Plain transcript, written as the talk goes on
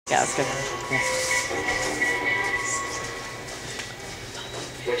Yeah, let's go. Yeah.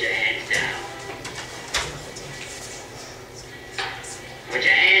 Put your hands down. Put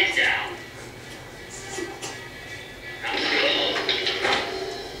your hands down.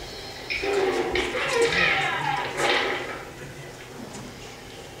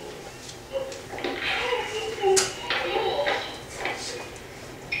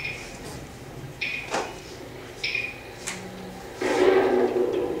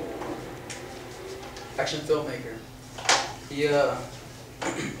 Action filmmaker. He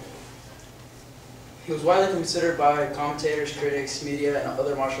was widely considered by commentators, critics, media, and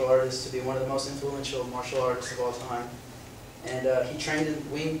other martial artists to be one of the most influential martial artists of all time. And he trained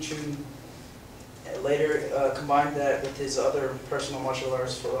in Wing Chun, and later combined that with his other personal martial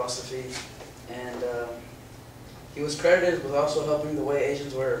arts philosophy. And he was credited with also helping the way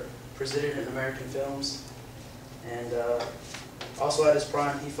Asians were presented in American films. And also at his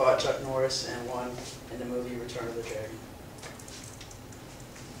prime, he fought Chuck Norris and won in the movie Return of the Dragon.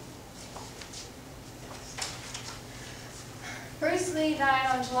 Bruce Lee died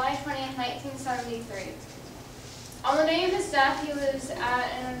on July 20th, 1973. On the day of his death, he was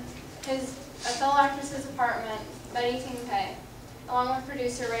at a fellow actress's apartment, Betty Ting Pei, along with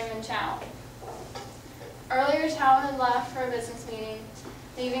producer Raymond Chow. Earlier, Chow had left for a business meeting,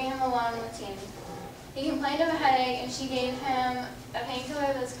 leaving him alone with Ting. He complained of a headache, and she gave him a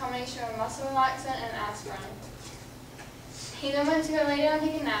painkiller that's a combination of muscle relaxant and aspirin. He then went to go lay down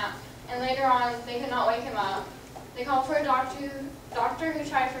and take a nap, and later on, they could not wake him up. They called for a doctor who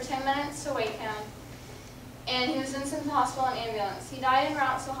tried for 10 minutes to wake him, and he was then sent to the hospital in an ambulance. He died en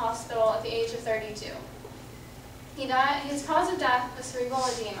route to the hospital at the age of 32. His cause of death was cerebral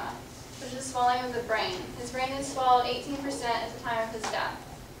edema, which is swelling of the brain. His brain had swelled 18% at the time of his death.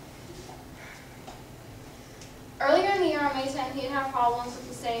 Earlier in the year, on May 10th, he had problems with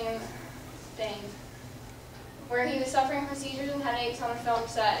the same thing, where he was suffering from seizures and headaches on a film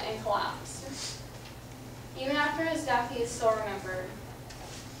set and collapsed. Even after his death, he is still remembered.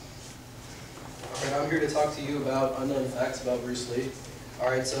 Alright, I'm here to talk to you about unknown facts about Bruce Lee.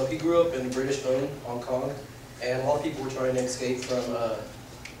 Alright, so he grew up in British-owned Hong Kong, and a lot of people were trying to escape from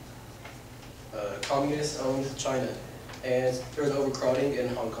communist-owned China. And there was overcrowding in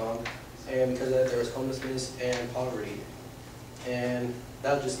Hong Kong, and because of that, there was homelessness and poverty. And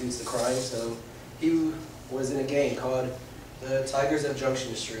that just leads to crime, so he was in a gang called the Tigers of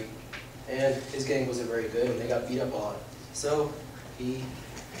Junction Street. And his gang wasn't very good, and they got beat up a lot. So he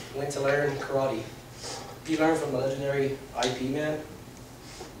went to learn karate. He learned from the legendary IP Man,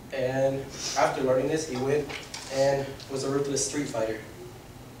 and after learning this, he went and was a ruthless street fighter.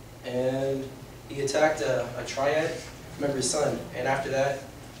 And he attacked a triad member's son, and after that,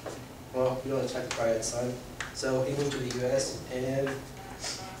 well, we don't attack the triad's son. So he moved to the US and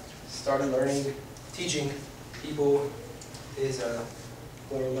started teaching people his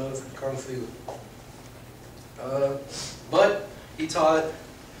form of Kung Fu. But he taught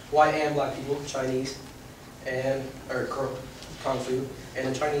white and black people Chinese or Kung Fu, and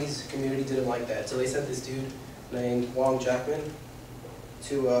the Chinese community didn't like that. So they sent this dude named Wang Jackman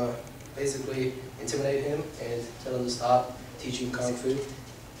to basically intimidate him and tell him to stop teaching Kung Fu.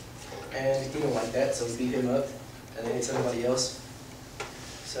 And he didn't like that, so he beat him up, and then he told somebody else.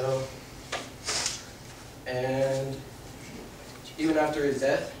 So, and even after his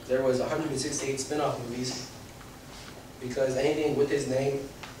death, there was 168 spin-off movies, because anything with his name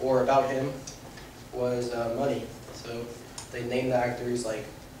or about him was money. So they named the actors like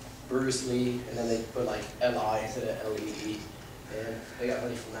Bruce Lee, and then they put like L-I instead of L-E-E, and they got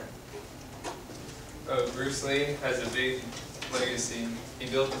money from that. Bruce Lee has a big legacy. He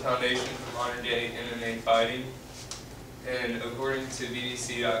built the foundation for modern-day MMA fighting, and according to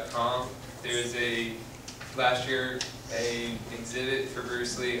BBC.com, there's last year, an exhibit for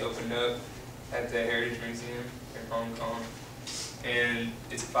Bruce Lee opened up at the Heritage Museum in Hong Kong. And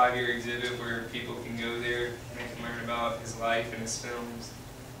it's a 5-year exhibit where people can go there and they can learn about his life and his films.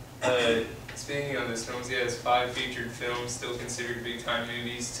 Speaking of his films, he has 5 featured films still considered big-time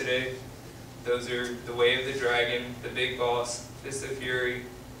movies today. Those are The Way of the Dragon, The Big Boss, Fist of Fury,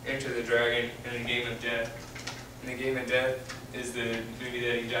 Enter the Dragon, and The Game of Death. And The Game of Death is the movie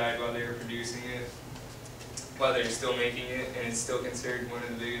that he died while they were producing it, while they're still making it, and it's still considered one of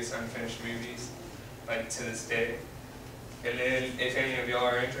the biggest unfinished movies, like to this day. And then, if any of y'all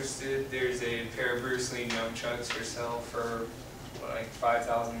are interested, there's a pair of Bruce Lee nunchucks for sale for like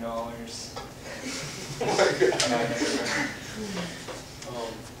 $5,000.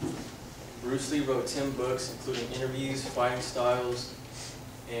 Bruce Lee wrote 10 books, including interviews, fighting styles,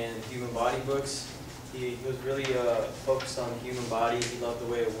 and human body books. He was really focused on the human body. He loved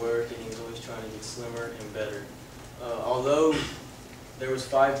the way it worked, and he was always trying to get slimmer and better. Although there was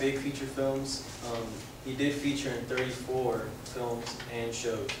 5 big feature films, he did feature in 34 films and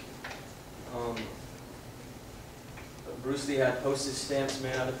shows. Bruce Lee had postage stamps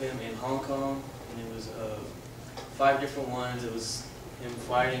made out of him in Hong Kong, and it was 5 different ones. It was him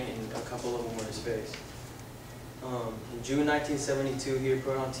fighting, and a couple of them were his face. In June 1972, he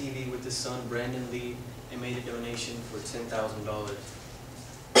appeared on TV with his son Brandon Lee and made a donation for $10,000.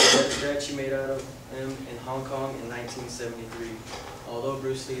 The statue made out of him in Hong Kong in 1973. Although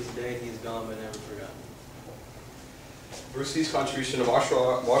Bruce Lee is dead, he is gone but never forgotten. Bruce Lee's contribution to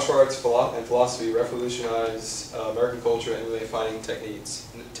martial arts and philosophy revolutionized American culture and MMA fighting techniques.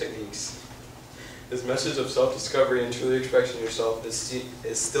 His message of self-discovery and truly expressing yourself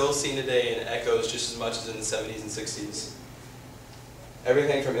is still seen today and echoes just as much as in the 70s and 60s.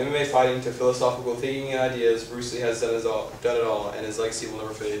 Everything from MMA fighting to philosophical thinking and ideas, Bruce Lee has done it all, and his legacy will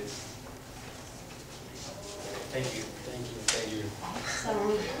never fade. Thank you. Thank you. Thank you. So,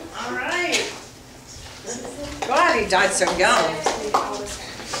 all right. God, he died so young.